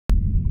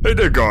Hey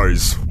there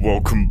guys,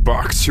 welcome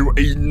back to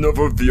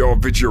another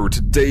VR video.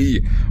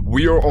 Today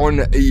we are on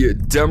a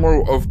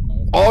demo of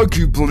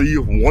arguably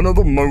one of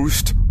the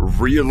most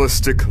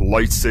realistic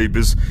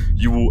lightsabers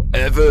you will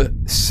ever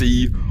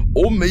see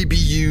or maybe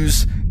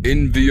use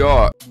in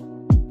VR.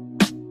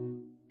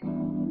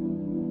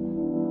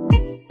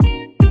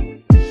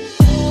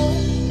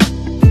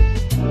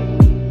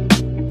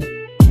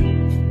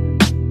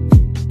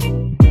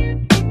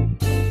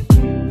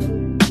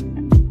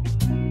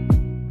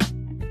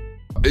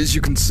 As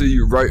you can see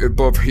right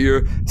above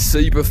here,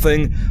 Saber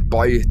Thing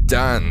by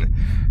Dan.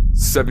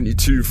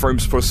 72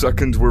 frames per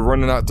second we're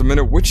running at the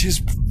minute, which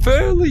is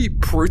fairly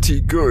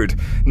pretty good.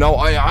 Now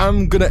I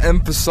am gonna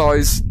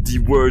emphasize the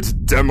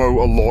word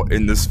demo a lot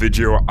in this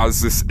video,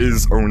 as this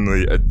is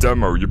only a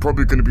demo. You're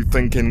probably gonna be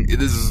thinking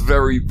it is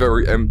very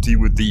empty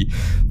with the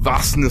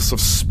vastness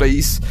of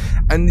space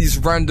and these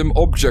random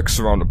objects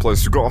around the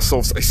place. We've got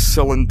ourselves a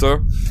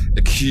cylinder,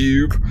 a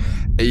cube,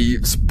 a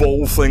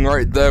ball thing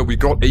right there, we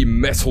got a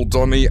metal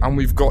dummy, and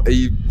we've got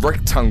a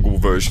rectangle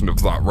version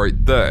of that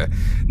right there.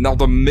 Now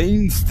the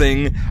main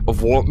thing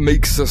of what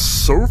makes this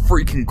so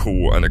freaking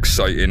cool and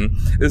exciting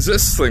is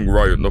this thing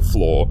right on the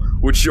floor,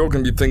 which you're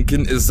gonna be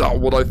thinking, is that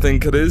what I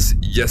think it is?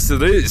 Yes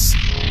it is!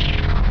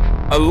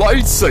 A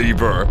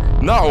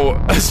lightsaber!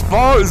 Now, as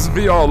far as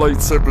VR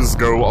lightsabers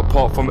go,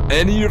 apart from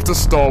any of the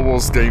Star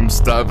Wars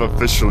games that have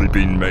officially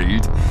been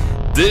made,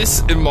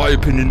 this, in my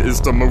opinion, is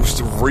the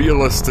most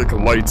realistic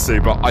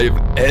lightsaber I've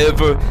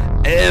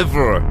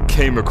ever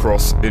came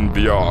across in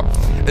VR.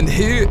 And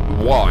here,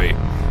 why?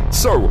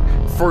 So,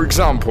 for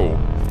example,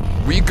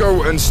 we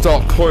go and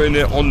start putting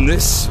it on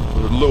this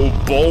little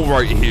ball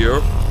right here.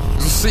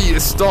 You'll see it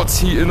starts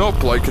heating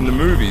up like in the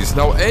movies.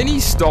 Now, any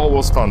Star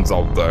Wars fans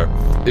out there,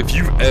 if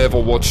you've ever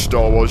watched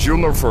Star Wars, you'll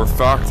know for a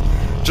fact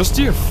just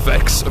the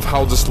effects of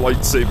how this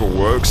lightsaber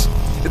works.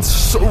 It's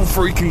so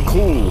freaking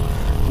cool.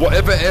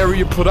 Whatever area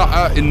you put it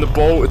at in the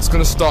bowl, it's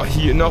gonna start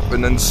heating up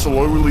and then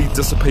slowly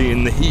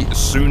dissipating the heat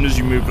as soon as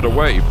you move it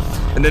away.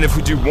 And then if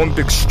we do one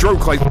big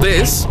stroke like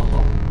this,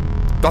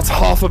 that's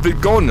half of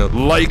it gone,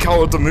 like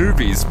out of the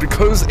movies.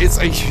 Because it's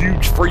a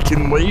huge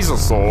freaking laser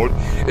sword,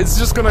 it's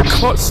just gonna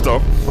cut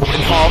stuff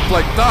in half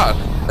like that.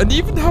 And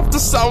even have the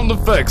sound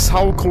effects,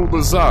 how cool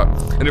is that?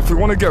 And if we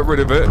want to get rid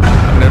of it,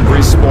 and then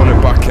respawn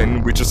it back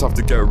in, we just have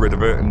to get rid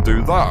of it and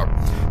do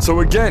that.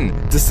 So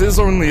again, this is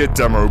only a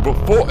demo, but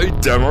for a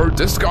demo,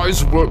 this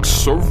guy's worked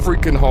so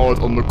freaking hard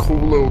on the cool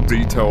little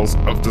details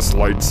of this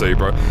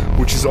lightsaber,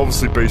 which is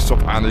obviously based off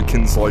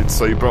Anakin's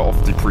lightsaber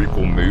off the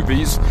prequel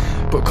movies.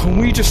 But can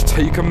we just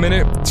take a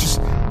minute?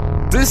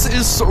 This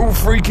is so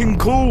freaking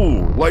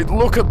cool! Like,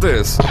 look at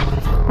this.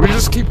 We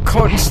just keep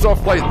cutting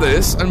stuff like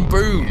this, and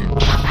boom!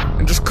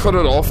 And just cut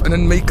it off, and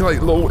then make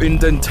like little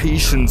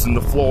indentations in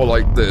the floor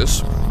like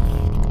this.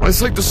 It's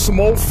like the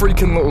small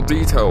freaking little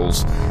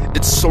details.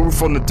 It's so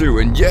fun to do,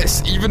 and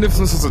yes, even if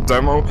this is a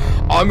demo,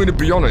 I'm gonna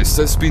be honest,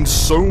 there's been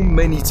so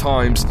many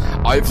times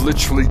I've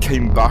literally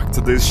came back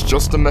to this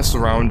just to mess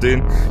around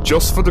in,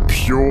 just for the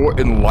pure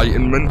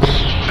enlightenment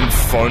and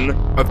fun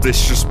of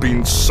this just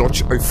being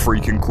such a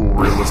freaking cool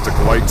realistic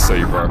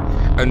lightsaber.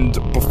 And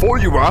before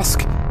you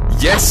ask,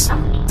 yes,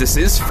 this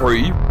is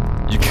free.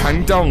 You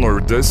can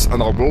download this,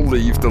 and I will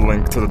leave the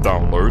link to the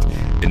download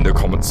in the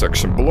comment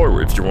section below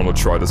if you want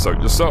to try this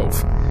out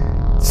yourself.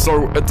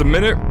 So, at the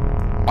minute,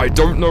 I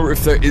don't know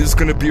if there is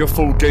going to be a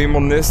full game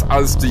on this,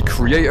 as the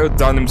creator,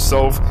 Dan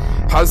himself,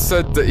 has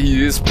said that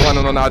he is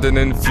planning on adding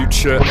in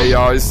future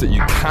AIs that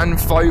you can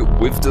fight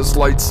with this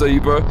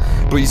lightsaber,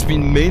 but he's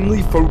been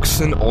mainly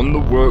focusing on the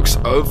works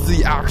of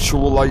the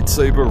actual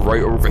lightsaber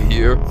right over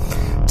here,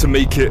 to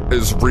make it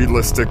as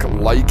realistic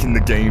like in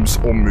the games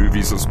or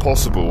movies as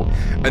possible.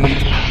 And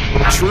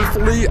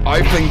truthfully,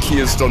 I think he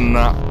has done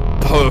that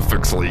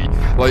perfectly.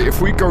 Like,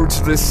 if we go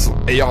to this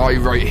AI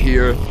right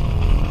here,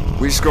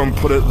 we just go and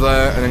put it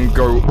there and then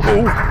go,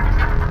 oh,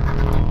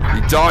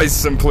 he dies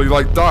simply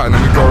like that, and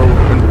then we go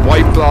and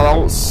wipe that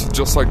out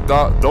just like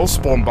that. They'll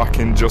spawn back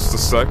in just a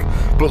sec,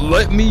 but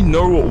let me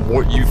know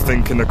what you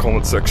think in the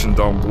comment section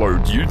down below.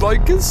 Do you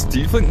like this? Do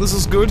you think this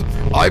is good?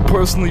 I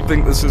personally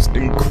think this is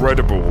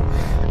incredible.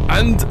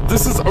 And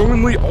this is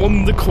only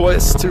on the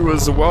Quest 2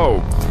 as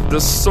well.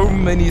 There's so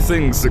many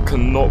things that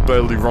cannot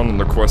barely run on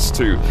the Quest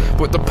 2.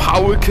 But the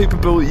power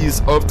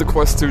capabilities of the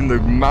Quest 2 and the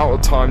amount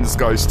of time this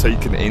guy's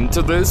taken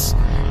into this,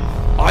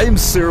 I am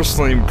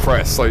seriously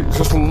impressed. Like,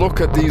 just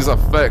look at these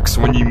effects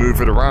when you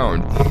move it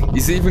around.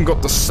 He's even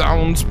got the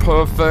sounds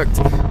perfect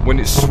when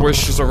it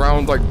swishes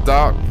around like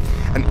that.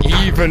 And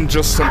even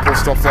just simple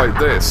stuff like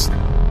this.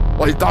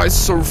 Like, that is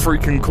so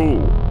freaking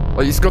cool.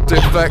 Like, he's got the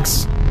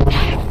effects.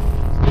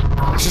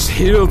 Just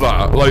hear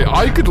that. Like,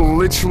 I could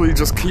literally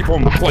just keep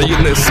on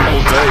playing this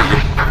all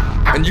day.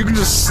 And you can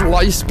just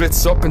slice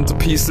bits up into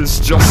pieces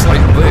just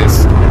like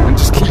this. And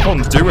just keep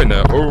on doing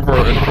it over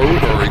and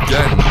over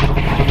again.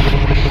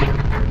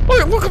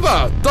 Like, look at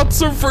that! That's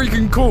so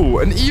freaking cool!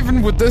 And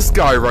even with this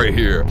guy right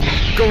here,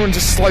 go and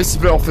just slice a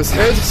bit off his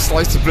head,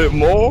 slice a bit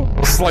more,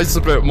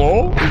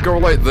 and go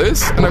like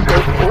this, and then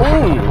go,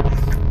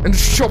 oh! and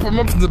chop them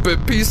up into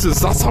bit pieces.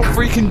 That's how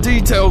freaking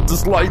detailed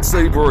this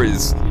lightsaber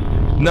is.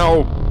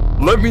 Now,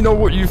 let me know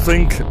what you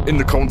think in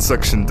the comment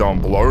section down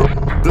below.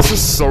 This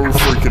is so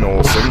freaking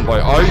awesome.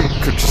 Like, I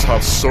could just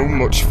have so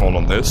much fun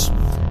on this.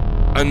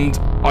 And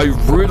I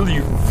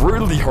really,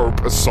 really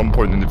hope at some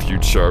point in the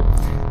future,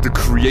 the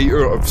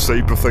creator of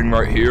Saber Thing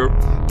right here,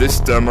 this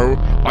demo,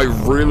 I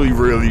really,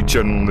 really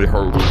genuinely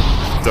hope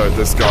that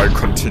this guy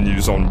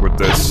continues on with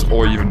this,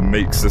 or even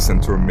makes this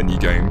into a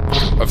mini-game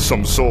of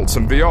some sorts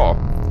in VR.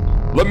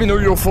 Let me know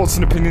your thoughts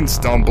and opinions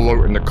down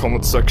below in the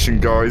comment section,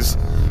 guys.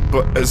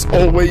 But as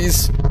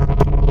always,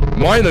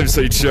 my name's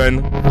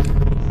HN.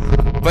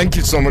 Thank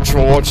you so much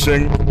for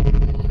watching.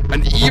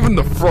 And even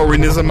the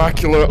throwing is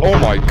immaculate. Oh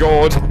my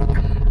god.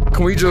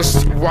 Can we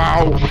just...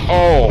 wow.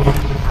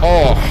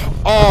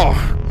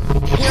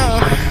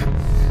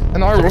 Yeah.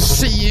 And I will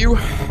see you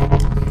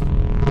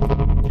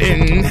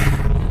in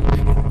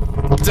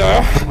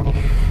the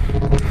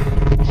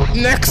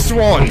next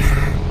one.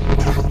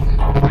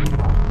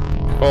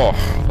 Oh,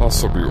 that's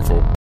so beautiful.